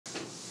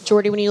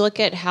Jordi, when you look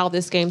at how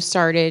this game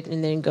started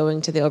and then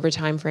going to the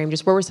overtime frame,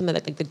 just what were some of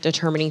the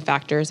determining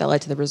factors that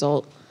led to the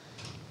result?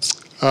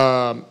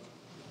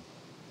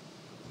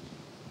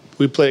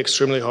 We played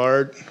extremely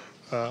hard.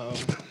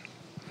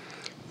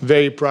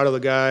 Very proud of the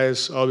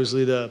guys.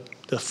 Obviously, the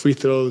free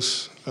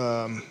throws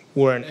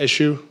were an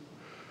issue.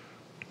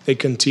 They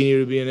continue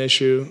to be an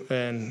issue,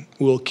 and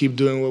we'll keep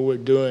doing what we're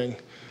doing,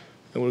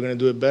 and we're going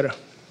to do it better.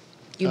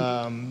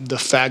 The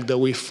fact that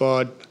we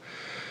fought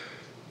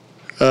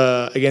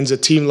against a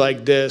team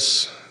like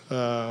this,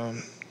 to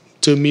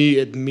me,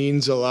 it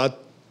means a lot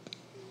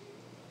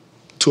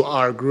to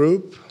our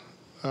group,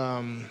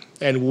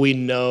 and we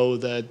know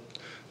that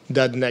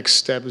next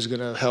step is going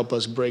to help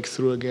us break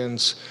through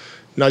against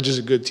not just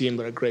a good team,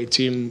 but a great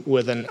team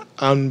with an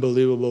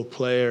unbelievable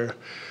player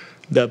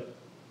that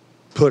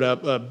put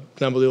up an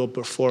unbelievable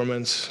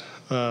performance.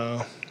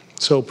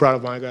 So proud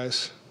of my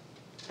guys.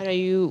 I know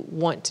you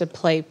want to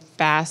play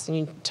fast, and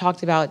you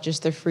talked about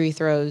just the free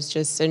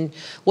throws. And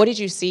what did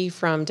you see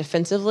from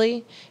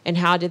defensively, and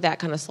how did that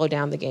kind of slow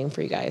down the game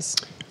for you guys?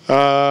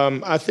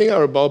 I think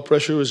our ball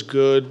pressure was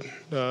good.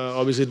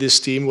 Obviously, this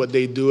team, what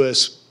they do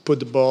is put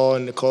the ball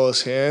in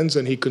Nicola's hands,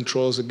 and he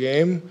controls the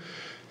game,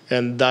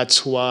 and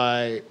that's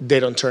why they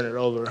don't turn it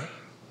over.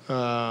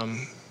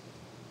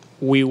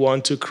 We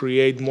want to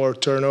create more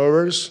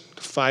turnovers,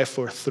 5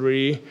 for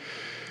 3.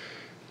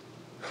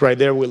 Right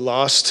there we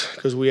lost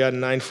because we had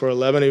 9 for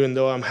 11, even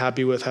though I'm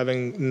happy with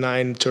having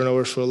 9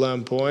 turnovers for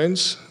 11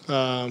 points.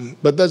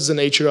 But that's the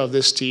nature of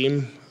this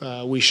team.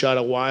 We shot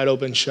a wide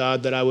open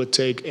shot that I would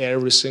take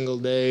every single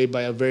day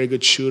by a very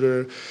good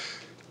shooter.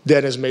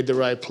 Dennis made the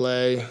right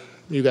play.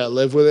 You got to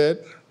live with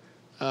it.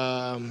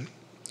 And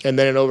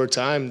then in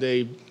overtime,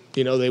 they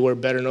were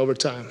better in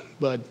overtime.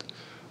 But,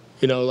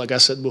 like I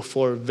said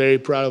before, very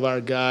proud of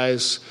our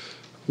guys.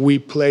 We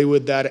play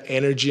with that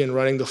energy and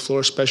running the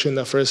floor, especially in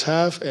the first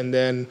half. And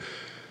then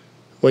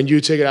when you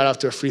take it out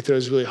after a free throw,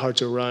 it's really hard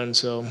to run.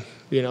 So,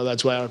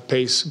 that's why our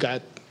pace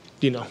got,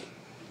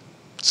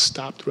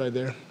 stopped right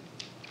there.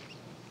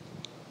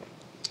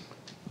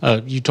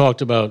 You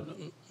talked about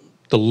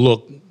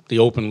the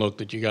open look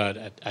that you got,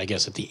 at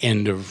the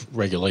end of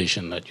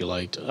regulation that you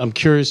liked. I'm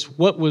curious,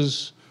 what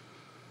was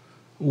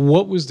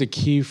the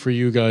key for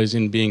you guys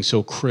in being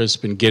so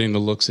crisp and getting the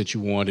looks that you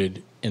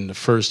wanted in the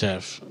first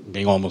half,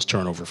 being almost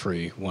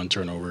turnover-free, 1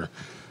 turnover?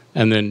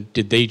 And then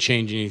did they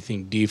change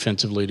anything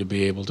defensively to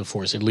be able to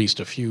force at least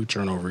a few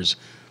turnovers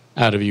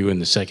out of you in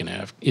the second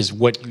half? Is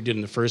what you did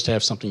in the first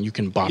half something you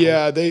can bottle?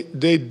 Yeah, they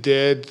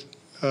did.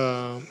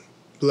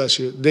 Bless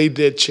you. They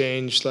did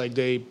change. Like,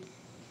 they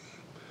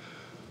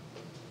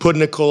put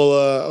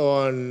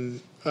Nicola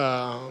on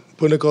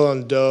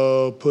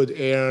Doe, put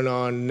Aaron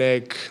on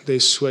Nick. They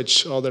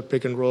switched all their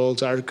pick and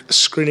rolls. Our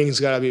screening's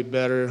got to be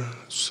better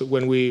so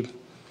when we,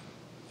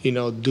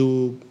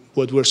 do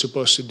what we're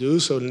supposed to do,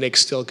 so Nick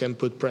still can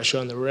put pressure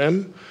on the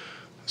rim.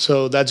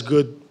 So that's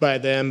good by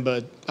them,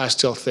 but I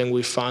still think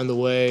we found a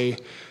way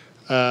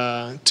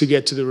to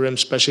get to the rim,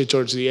 especially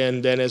towards the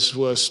end. Dennis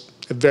was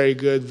very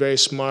good, very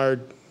smart,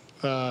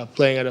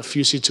 playing at a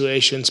few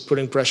situations,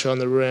 putting pressure on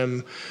the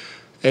rim,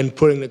 and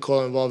putting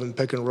Nicole involved in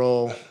pick and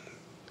roll.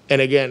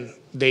 And again,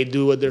 they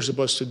do what they're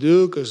supposed to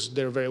do because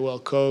they're very well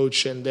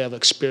coached and they have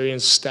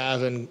experienced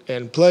staff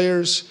and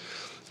players.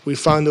 We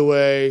found a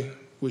way.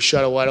 We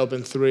shot a wide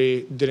open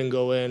 3, didn't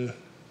go in,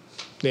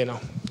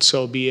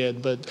 so be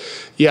it. But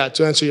yeah,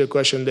 to answer your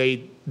question,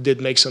 they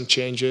did make some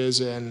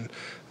changes, and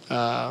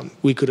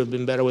we could have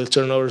been better with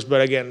turnovers.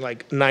 But again,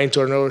 like 9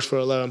 turnovers for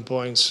 11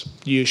 points,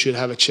 you should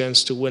have a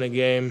chance to win a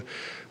game.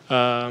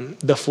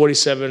 The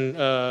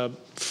 47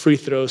 free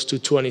throws to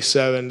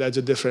 27, that's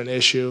a different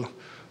issue.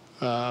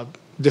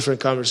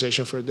 Different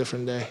conversation for a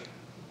different day.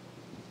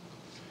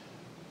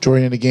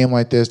 Jordi, in a game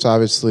like this,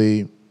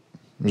 obviously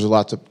there's a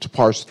lot to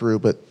parse through,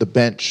 but the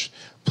bench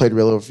played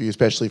really well for you,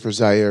 especially for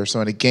Ziaire.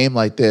 So in a game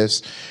like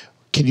this,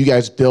 can you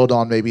guys build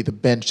on maybe the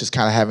bench just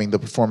kind of having the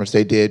performance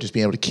they did, just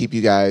being able to keep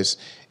you guys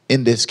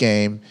in this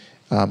game,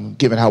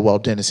 given how well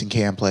Dennis and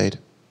Cam played?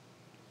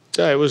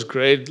 Yeah, it was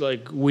great.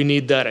 Like, we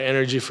need that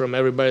energy from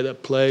everybody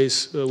that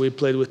plays. We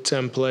played with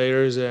 10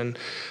 players, and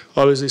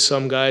obviously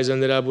some guys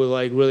ended up with,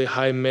 like, really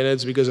high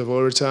minutes because of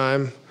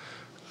overtime.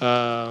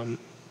 But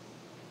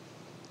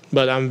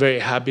I'm very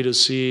happy to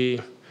see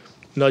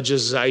not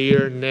just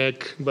Ziaire,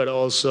 Nick, but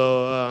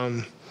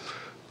also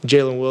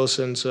Jalen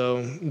Wilson.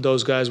 So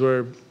those guys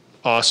were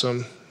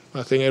awesome.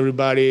 I think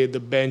everybody, the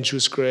bench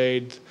was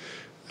great.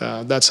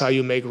 That's how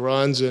you make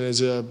runs,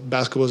 and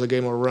basketball's a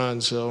game of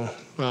runs. So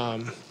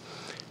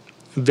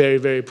very,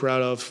 very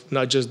proud of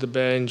not just the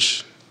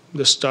bench,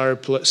 the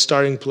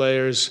starting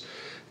players,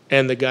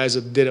 and the guys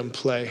that didn't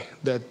play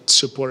that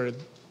supported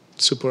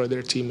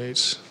their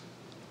teammates.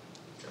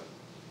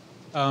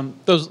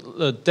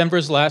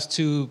 Denver's last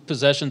 2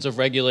 possessions of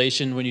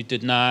regulation when you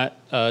did not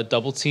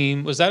double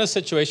team, was that a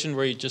situation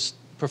where you just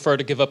prefer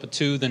to give up a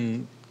 2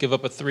 than give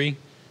up a 3?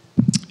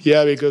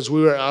 Yeah, because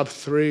we were up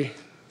 3,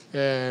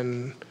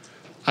 and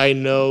I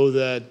know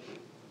that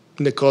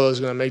Nicola's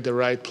going to make the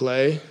right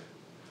play.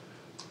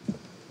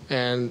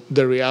 And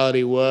the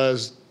reality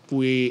was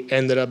we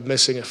ended up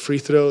missing a free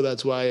throw.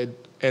 That's why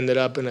it ended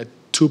up in a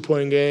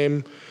 2-point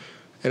game.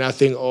 And I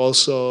think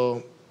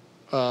also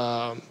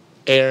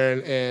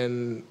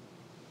Aaron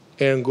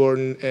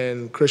Gordon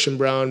and Christian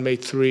Brown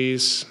made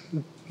threes.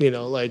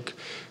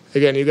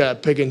 Again, you got to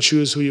pick and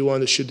choose who you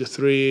want to shoot the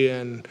three.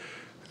 And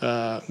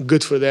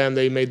good for them.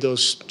 They made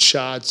those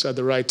shots at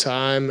the right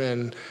time.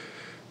 And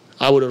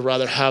I would have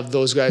rather have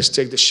those guys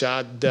take the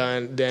shot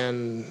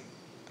than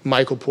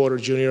Michael Porter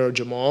Jr. or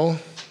Jamal.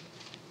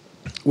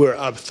 We're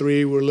up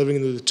 3. We're living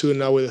into the 2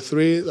 now with a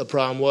 3. The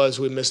problem was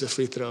we missed the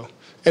free throw.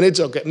 And it's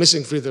okay.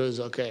 Missing free throw is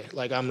okay.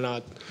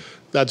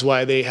 That's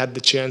why they had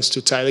the chance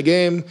to tie the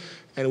game,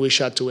 and we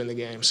shot to win the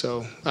game.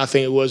 So I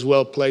think it was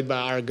well played by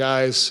our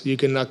guys. You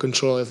cannot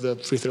control if the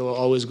free throw will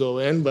always go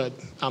in, but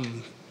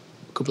I'm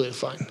completely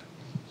fine.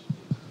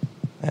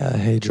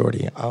 Hey,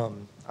 Jordi.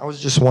 I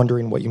was just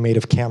wondering what you made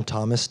of Cam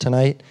Thomas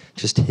tonight.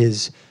 Just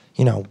his,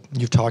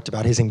 you've talked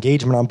about his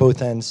engagement on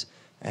both ends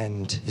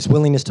and his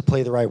willingness to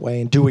play the right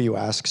way and do what you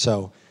ask.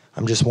 So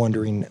I'm just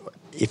wondering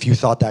if you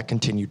thought that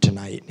continued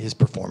tonight, his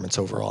performance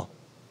overall.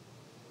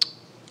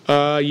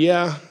 I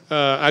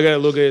got to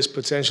look at his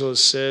potential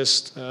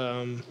assist.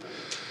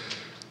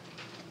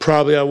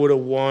 Probably I would have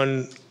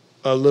won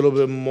a little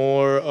bit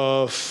more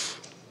of,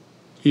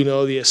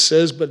 the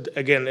assist. But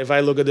again, if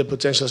I look at the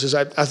potential assist,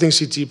 I think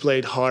CT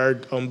played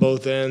hard on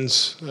both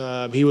ends.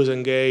 He was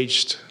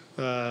engaged.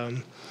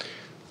 A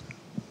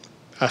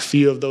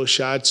few of those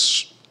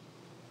shots,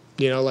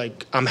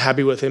 I'm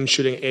happy with him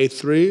shooting 8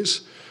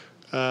 threes.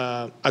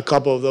 A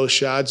couple of those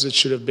shots that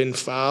should have been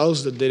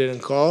fouls that they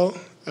didn't call.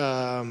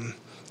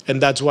 And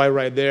that's why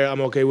right there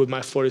I'm okay with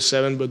my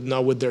 47, but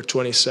not with their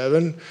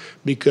 27,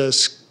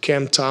 because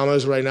Cam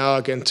Thomas right now,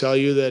 I can tell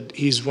you that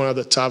he's one of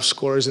the top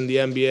scorers in the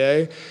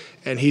NBA,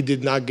 and he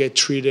did not get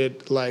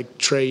treated like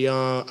Trae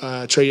Young.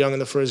 Trae Young in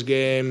the first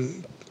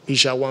game, he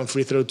shot 1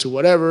 free throw to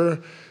whatever.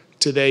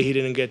 Today he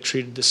didn't get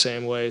treated the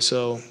same way.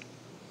 So,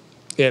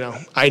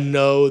 I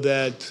know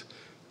that,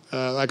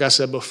 like I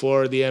said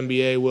before, the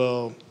NBA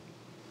will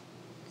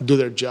do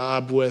their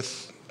job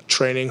with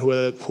training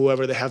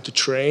whoever they have to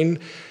train.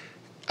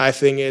 I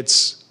think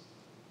it's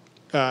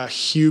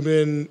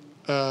human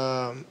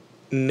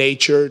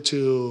nature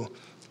to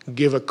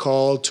give a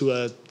call to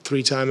a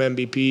 3-time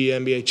MVP,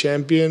 NBA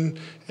champion,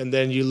 and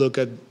then you look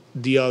at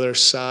the other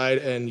side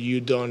and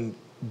you don't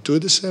do it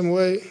the same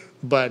way.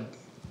 But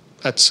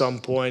at some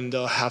point,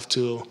 they'll have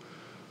to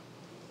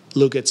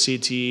look at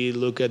CT,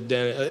 look at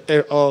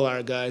all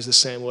our guys the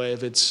same way.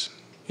 If it's,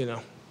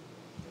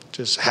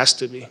 just has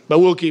to be. But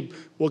we'll keep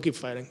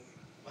fighting.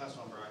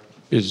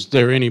 Is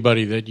there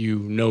anybody that you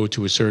know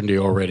to a certainty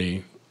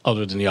already,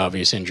 other than the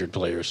obvious injured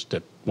players,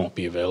 that won't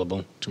be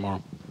available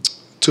tomorrow?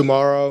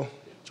 Tomorrow,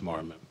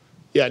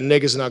 yeah,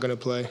 Nick is not going to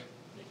play.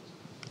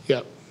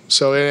 Yeah.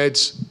 So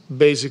it's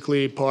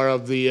basically part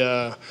of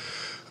the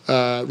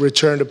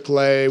return to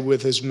play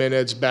with his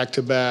minutes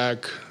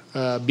back-to-back,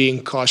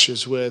 being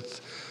cautious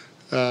with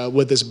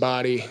his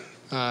body.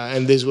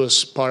 And this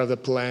was part of the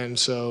plan.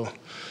 So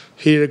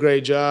he did a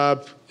great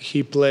job.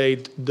 He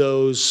played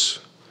those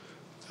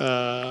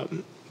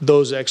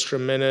extra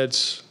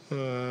minutes.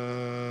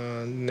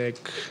 Nick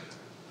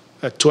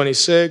at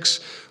 26.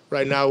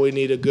 Right now we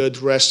need a good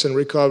rest and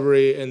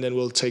recovery, and then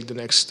we'll take the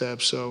next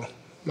step. So,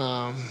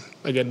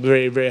 again,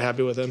 very, very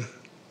happy with him.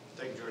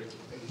 Thank you, Jordi.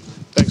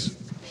 Thanks.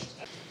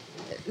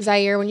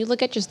 Ziaire, when you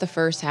look at just the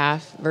first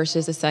half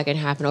versus the second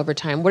half and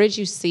overtime, what did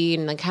you see,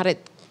 and how did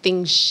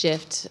things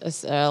shift,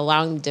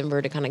 allowing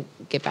Denver to kind of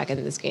get back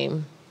into this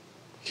game?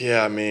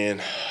 Yeah,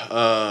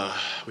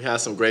 we had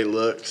some great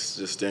looks,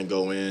 just didn't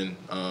go in.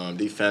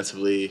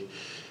 Defensively,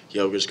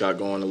 Jokic got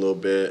going a little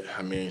bit.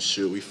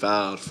 We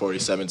fouled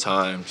 47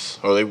 times.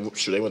 Or they went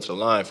to the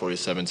line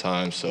 47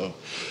 times, so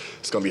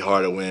it's going to be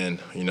hard to win,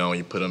 when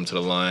you put them to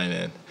the line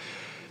and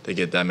they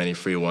get that many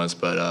free ones.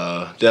 But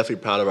definitely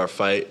proud of our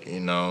fight,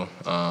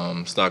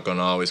 It's not going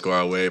to always go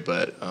our way,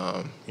 but,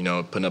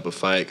 putting up a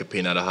fight,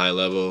 competing at a high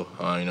level,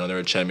 they're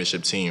a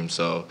championship team,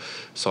 so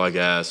it's all I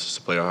can ask, just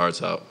to play our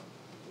hearts out.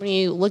 When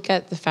you look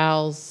at the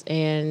fouls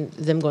and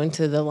them going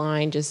to the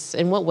line, just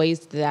in what ways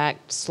did that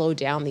slow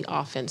down the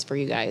offense for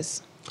you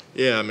guys?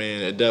 Yeah,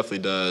 it definitely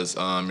does. It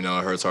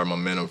hurts our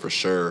momentum for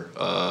sure.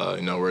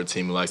 We're a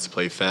team who likes to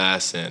play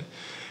fast and,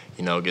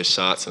 get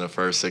shots in the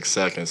first 6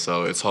 seconds,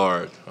 so it's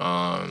hard.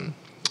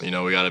 We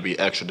got to be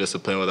extra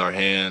disciplined with our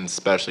hands,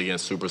 especially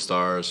against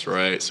superstars,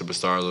 right?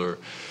 Superstars are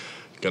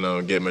going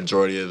to get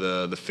majority of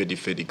the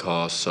 50-50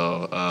 calls.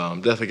 So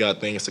definitely got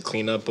things to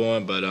clean up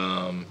on, but,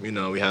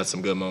 we had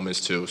some good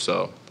moments too,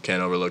 so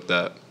can't overlook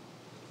that.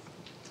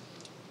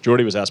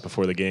 Jordi was asked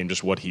before the game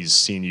just what he's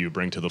seen you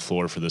bring to the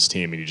floor for this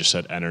team, and you just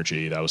said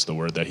energy. That was the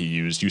word that he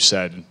used. You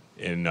said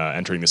in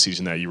entering the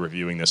season that you're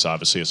reviewing this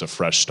obviously as a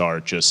fresh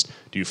start. Just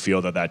do you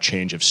feel that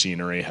change of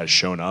scenery has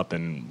shown up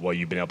in what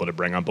you've been able to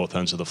bring on both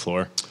ends of the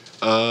floor?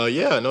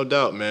 Yeah, no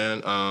doubt,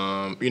 man.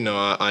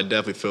 I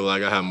definitely feel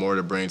like I have more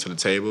to bring to the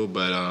table,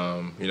 but,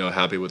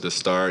 happy with the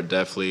start.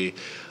 Definitely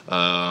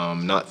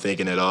not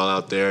thinking it all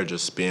out there,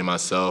 just being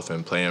myself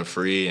and playing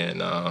free.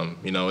 And,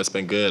 it's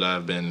been good.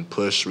 I've been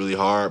pushed really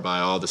hard by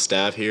all the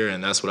staff here,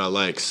 and that's what I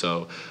like.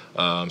 So,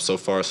 so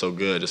far, so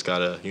good. Just got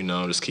to,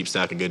 just keep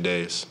stacking good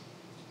days.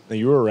 Now,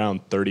 you were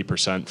around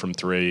 30% from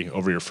three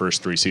over your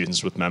first 3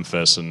 seasons with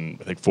Memphis, and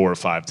I think 4 or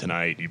 5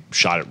 tonight. You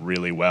shot it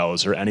really well.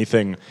 Is there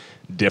anything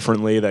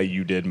differently that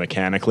you did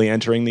mechanically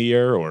entering the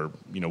year, or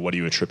what do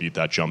you attribute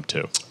that jump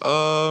to?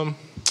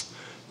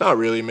 Not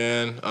really,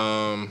 man.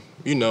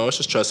 It's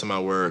just trusting my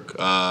work.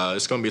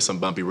 It's gonna be some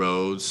bumpy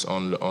roads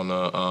on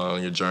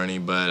your journey,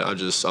 but I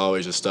just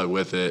always just stuck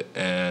with it,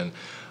 and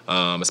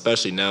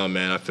especially now,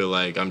 man, I feel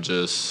like I'm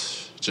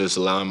just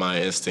allowing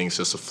my instincts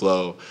just to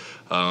flow.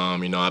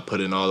 I put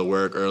in all the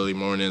work, early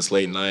mornings,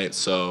 late nights,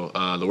 so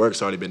the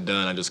work's already been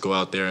done. I just go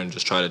out there and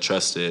just try to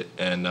trust it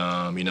and,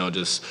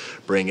 just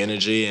bring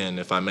energy. And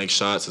if I make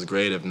shots, it's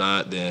great. If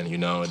not, then,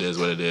 it is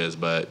what it is.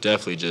 But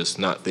definitely just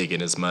not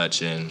thinking as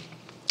much and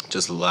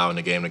just allowing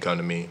the game to come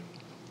to me.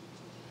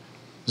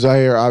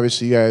 Ziaire,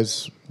 obviously you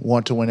guys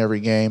want to win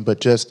every game,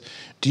 but just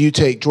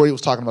Jordi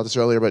was talking about this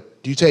earlier,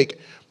 but do you take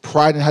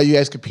pride in how you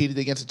guys competed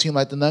against a team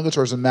like the Nuggets,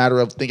 or is it a matter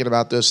of thinking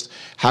about this,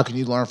 how can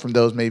you learn from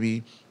those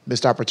maybe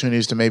missed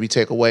opportunities to maybe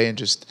take away and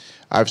just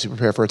obviously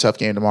prepare for a tough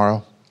game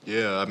tomorrow?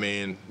 Yeah,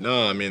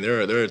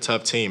 they're a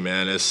tough team,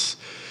 man.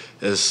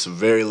 It's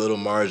very little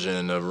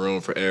margin of room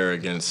for error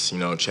against,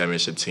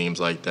 championship teams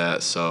like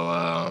that.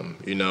 So,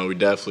 we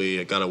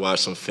definitely got to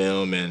watch some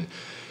film and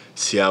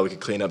see how we can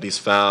clean up these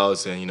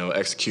fouls and,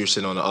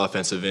 execution on the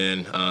offensive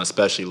end,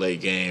 especially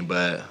late game.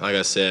 But like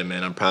I said,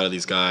 man, I'm proud of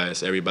these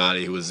guys.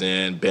 Everybody who was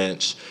in,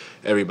 bench,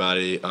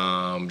 everybody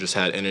just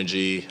had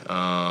energy,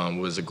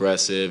 was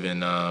aggressive,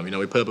 and,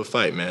 we put up a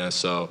fight, man.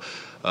 So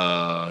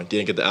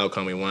didn't get the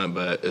outcome we want,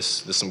 but there's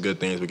some good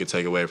things we could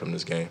take away from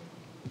this game.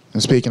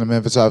 And speaking of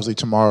Memphis, obviously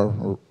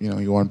tomorrow,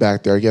 you're going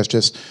back there. I guess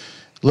just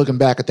looking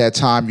back at that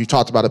time, you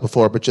talked about it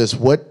before, but just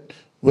what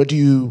do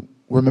you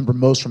remember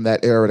most from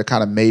that era that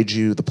kind of made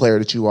you the player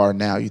that you are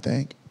now, you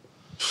think?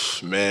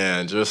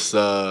 Man, just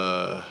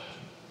so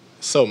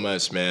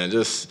much, man.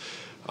 Just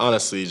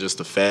honestly, just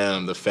the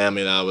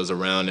family that I was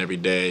around every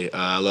day.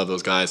 I love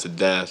those guys to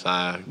death.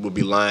 I would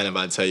be lying if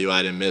I tell you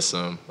I didn't miss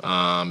them.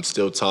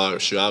 Still talk.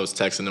 Shoot, I was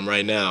texting them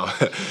right now.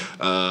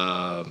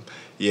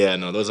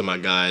 Those are my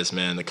guys,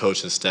 man. The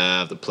coaching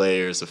staff, the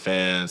players, the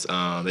fans.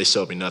 They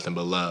showed me nothing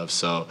but love.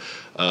 So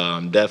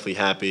definitely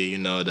happy,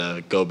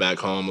 to go back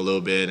home a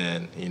little bit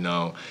and,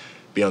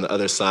 be on the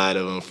other side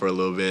of them for a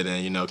little bit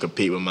and,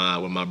 compete with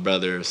my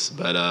brothers.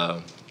 But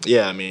I'm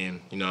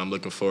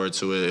looking forward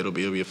to it. It'll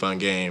be a fun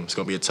game. It's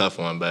gonna be a tough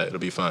one, but it'll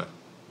be fun.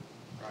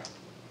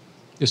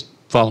 Just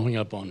following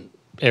up on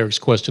Eric's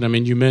question,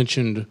 you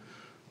mentioned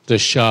the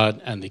shot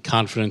and the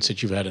confidence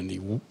that you've had and the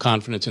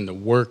confidence in the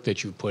work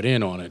that you put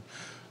in on it.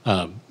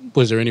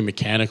 Was there any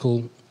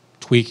mechanical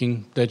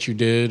tweaking that you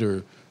did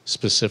or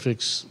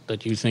specifics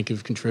that you think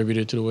have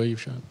contributed to the way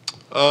you've shot?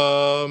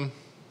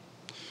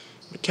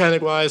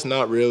 Mechanic-wise,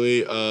 not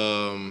really.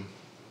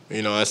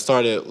 I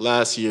started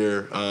last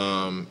year,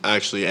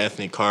 actually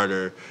Anthony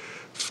Carter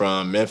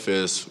from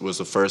Memphis was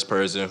the first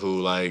person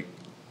who,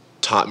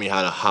 taught me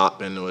how to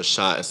hop into a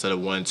shot instead of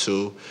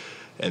 1-2.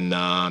 And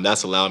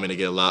that's allowed me to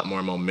get a lot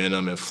more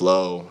momentum and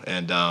flow.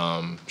 And,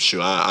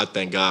 I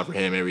thank God for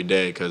him every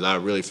day because I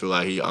really feel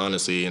like he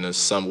honestly, in a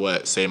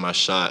somewhat, saved my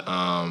shot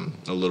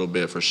a little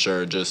bit for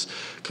sure. Just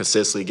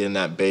consistently getting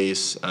that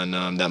base and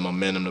that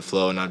momentum to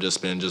flow. And I've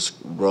just been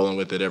rolling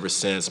with it ever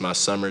since. My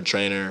summer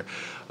trainer,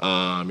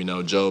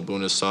 Joe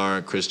Bunassar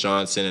and Chris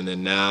Johnson, and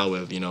then now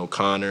with,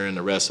 Connor and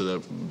the rest of the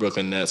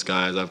Brooklyn Nets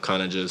guys, I've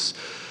kind of just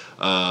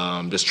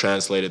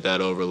translated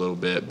that over a little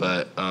bit.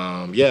 But,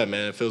 man,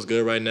 it feels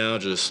good right now.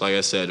 Just like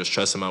I said, just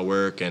trusting my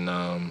work and,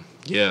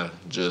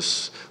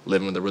 just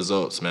living with the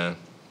results, man.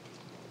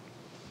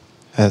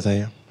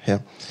 Ziaire,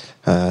 here.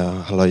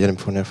 Hello, Yalim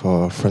Fournier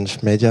for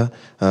French media.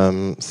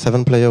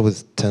 7 players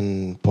with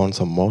 10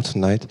 points or more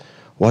tonight.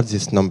 What does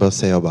this number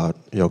say about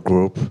your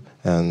group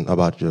and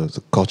about your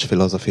coach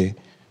philosophy?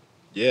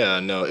 Yeah,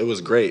 no, it was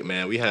great,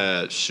 man. We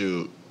had,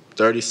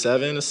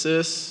 37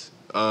 assists.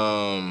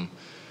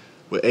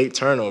 With 8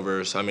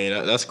 turnovers.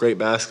 That's great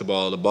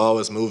basketball. The ball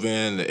was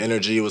moving, the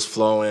energy was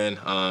flowing.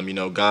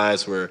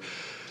 Guys were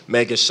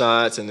making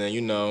shots, and then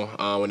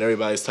when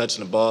everybody's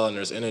touching the ball and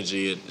there's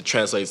energy, it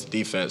translates to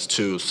defense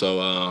too. So,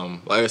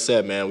 like I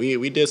said, man,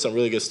 we did some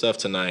really good stuff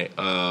tonight.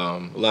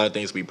 A lot of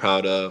things to be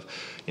proud of.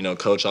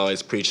 Coach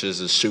always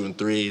preaches is shooting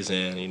threes,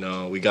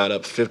 and we got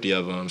up 50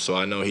 of them, so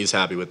I know he's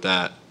happy with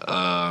that.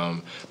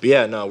 But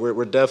yeah, no,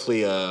 we're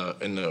definitely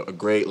in a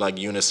great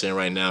unison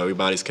right now.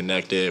 Everybody's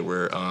connected.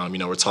 We're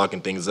we're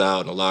talking things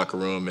out in the locker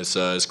room. It's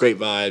great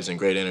vibes and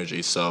great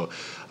energy. So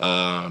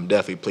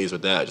definitely pleased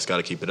with that. Just got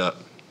to keep it up.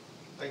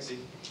 Thanks, Steve.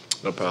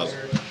 No problem.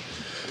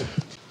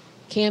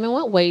 Cam, in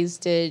what ways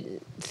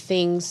did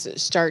things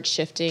start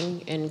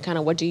shifting, and kind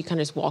of what do you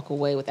just walk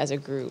away with as a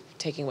group,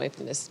 taking away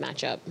from this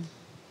matchup?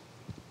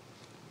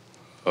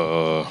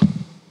 I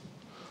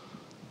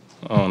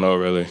don't know,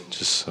 really.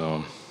 Just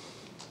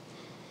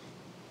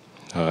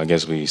I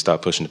guess we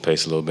stopped pushing the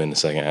pace a little bit in the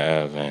second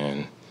half,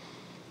 and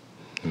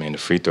I mean the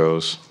free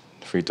throw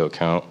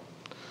count.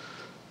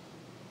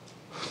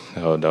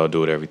 They'll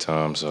do it every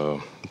time.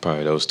 So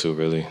probably those two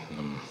really.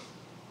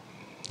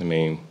 I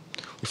mean,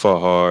 we fought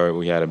hard.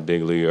 We had a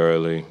big lead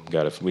early.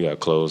 We got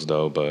closed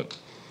though, but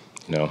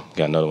got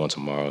another one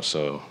tomorrow.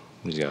 So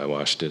we just gotta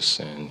watch this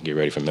and get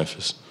ready for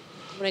Memphis.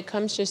 When it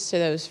comes just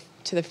to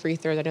the free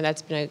throws, I know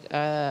that's been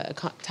a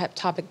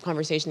topic of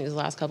conversation these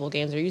last couple of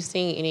games. Are you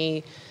seeing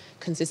any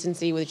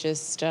consistency with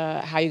just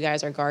how you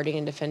guys are guarding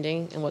and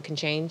defending, and what can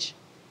change?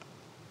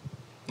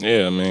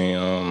 Yeah, I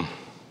mean,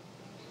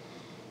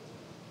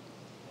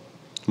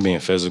 being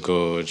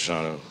physical,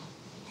 trying to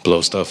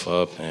blow stuff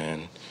up,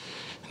 and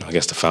I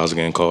guess the fouls are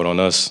getting called on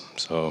us.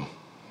 So,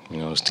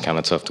 it's kind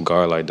of tough to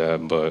guard like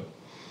that, but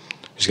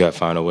you just got to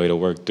find a way to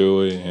work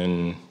through it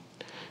and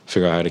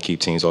figure out how to keep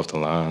teams off the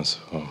line.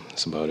 So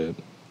that's about it.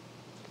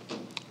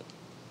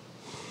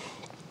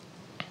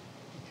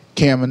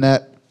 Cam and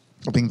Net,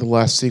 I think the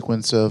last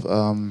sequence of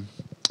in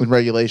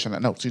regulation,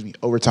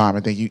 overtime, I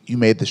think you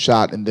made the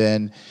shot, and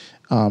then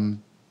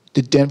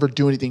did Denver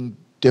do anything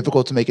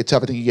difficult to make it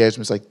tough? I think you guys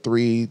missed like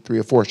three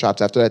or four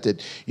shots after that.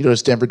 Did you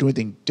notice Denver do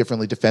anything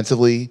differently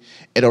defensively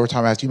in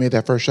overtime after you made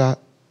that first shot?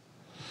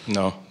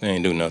 No, they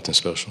ain't do nothing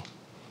special.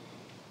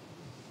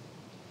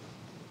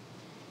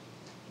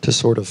 To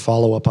sort of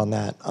follow up on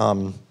that,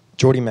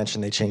 Jordi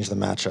mentioned they changed the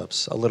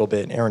matchups a little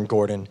bit. Aaron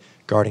Gordon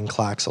guarding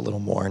Clax a little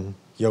more, and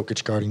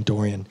Jokic guarding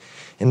Dorian.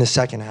 In the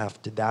second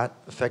half, did that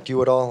affect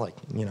you at all? Like,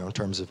 in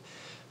terms of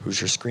who's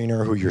your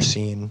screener, who you're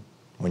seeing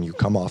when you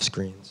come off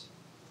screens?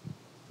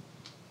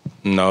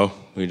 No,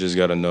 we just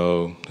got to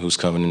know who's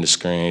coming in the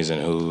screens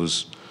and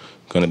who's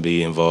going to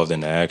be involved in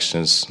the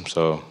actions.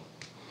 So,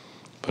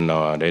 but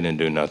no, they didn't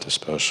do nothing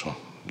special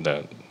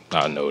that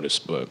I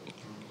noticed, but,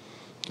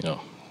 I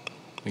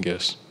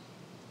guess.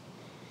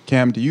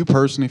 Cam, do you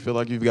personally feel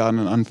like you've gotten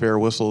an unfair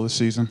whistle this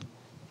season?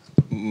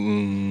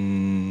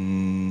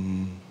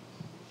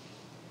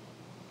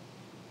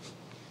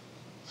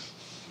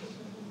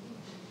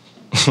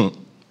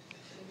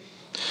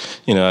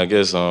 I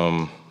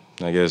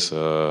guess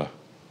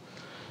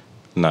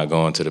not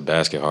going to the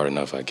basket hard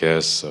enough, I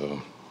guess.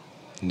 So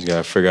you got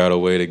to figure out a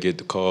way to get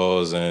the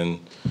calls and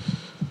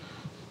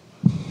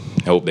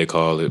hope they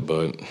call it,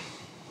 but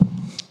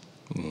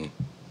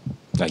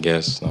I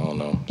guess, I don't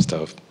know, it's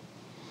tough.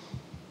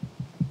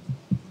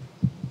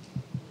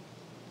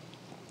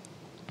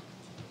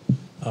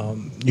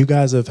 You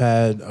guys have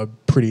had a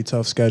pretty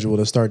tough schedule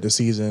to start the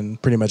season.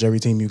 Pretty much every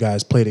team you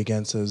guys played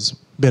against has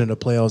been in the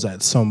playoffs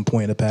at some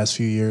point in the past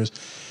few years.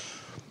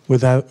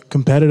 With how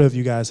competitive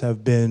you guys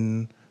have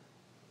been,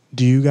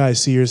 do you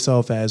guys see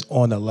yourself as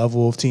on the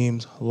level of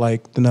teams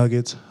like the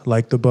Nuggets,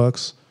 like the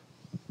Bucks?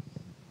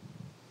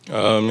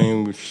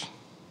 We're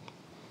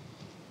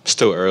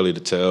still early to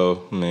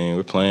tell.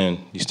 We're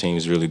playing these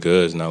teams really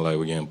good. It's not like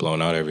we're getting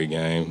blown out every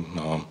game.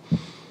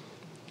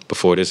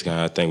 Before this game,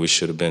 I think we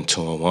should have been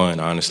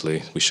 2-1,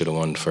 honestly. We should have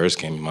won the first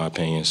game, in my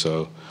opinion.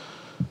 So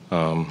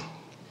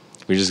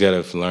we just got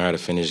to learn how to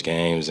finish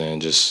games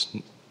and just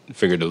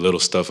figure the little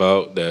stuff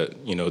out that,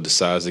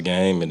 decides the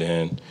game. And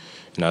then,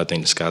 I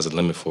think the sky's the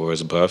limit for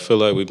us. But I feel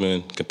like we've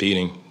been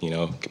competing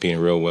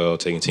real well,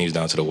 taking teams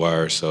down to the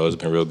wire. So it's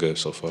been real good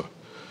so far.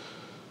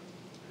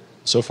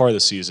 So far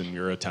this season,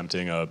 you're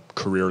attempting a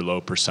career-low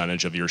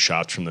percentage of your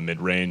shots from the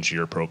mid-range.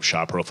 Your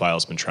shot profile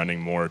has been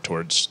trending more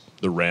towards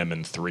the rim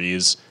and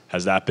threes.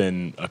 Has that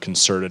been a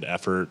concerted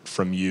effort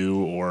from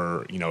you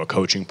or, a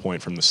coaching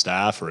point from the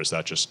staff, or is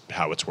that just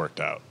how it's worked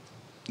out?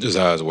 Just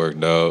how it's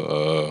worked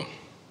out.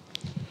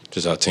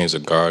 Just how teams are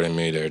guarding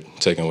me. They're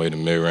taking away the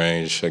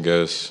mid-range, I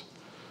guess.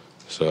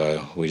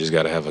 So we just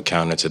got to have a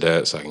counter to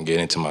that so I can get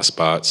into my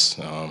spots.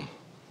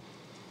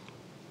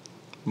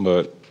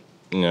 But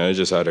it's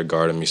just how they're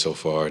guarding me so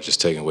far,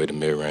 just taking away the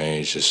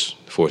mid-range, just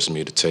forcing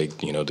me to take,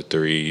 the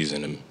threes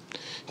and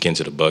get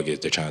into the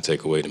bucket. They're trying to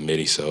take away the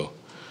midi, so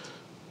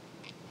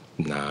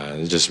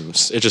it's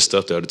just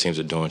stuff the other teams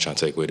are doing, trying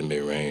to take away the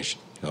mid-range.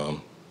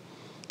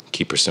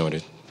 Keep pursuing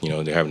it.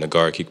 They're having the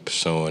guard keep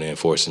pursuing and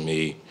forcing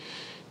me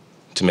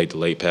to make the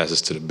late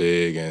passes to the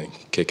big and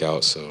kick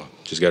out. So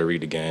just got to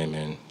read the game,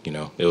 and,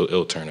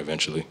 it'll turn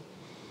eventually.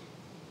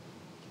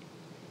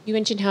 You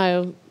mentioned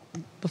how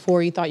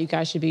before you thought you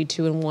guys should be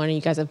 2-1, and you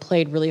guys have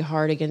played really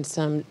hard against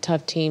some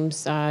tough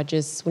teams.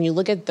 Just when you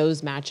look at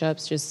those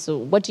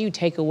matchups, what do you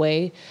take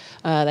away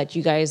that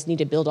you guys need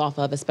to build off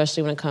of,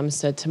 especially when it comes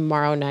to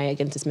tomorrow night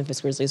against this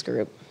Memphis Grizzlies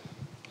group?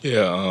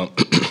 Yeah,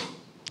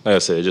 like I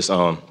said, just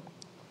like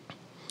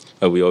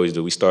we always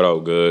do, we start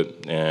out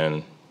good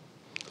and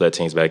let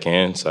teams back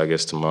in. So I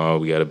guess tomorrow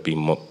we got to be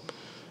more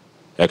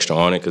extra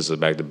on it because it's a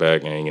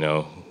back-to-back, and,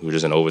 we're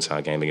just an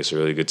overtime game against a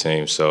really good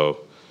team. So,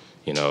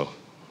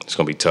 it's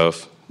going to be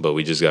tough, but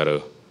we just got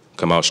to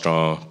come out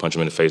strong, punch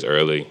them in the face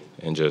early,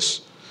 and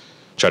just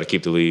try to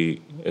keep the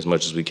lead as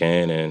much as we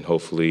can, and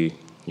hopefully,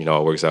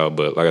 it works out.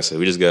 But like I said,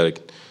 we just got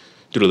to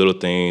do the little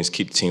things,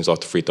 keep the teams off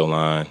the free throw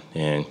line,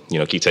 and,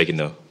 keep taking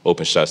the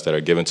open shots that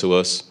are given to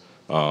us.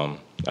 I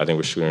think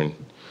we're shooting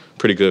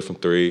pretty good from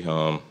three,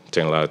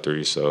 taking a lot of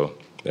threes, so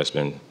that's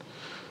been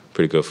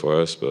pretty good for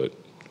us. But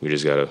we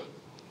just got to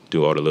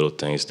do all the little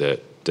things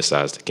that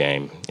decides the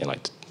game in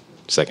like the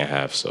second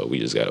half, so we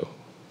just got to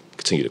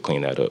continue to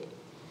clean that up.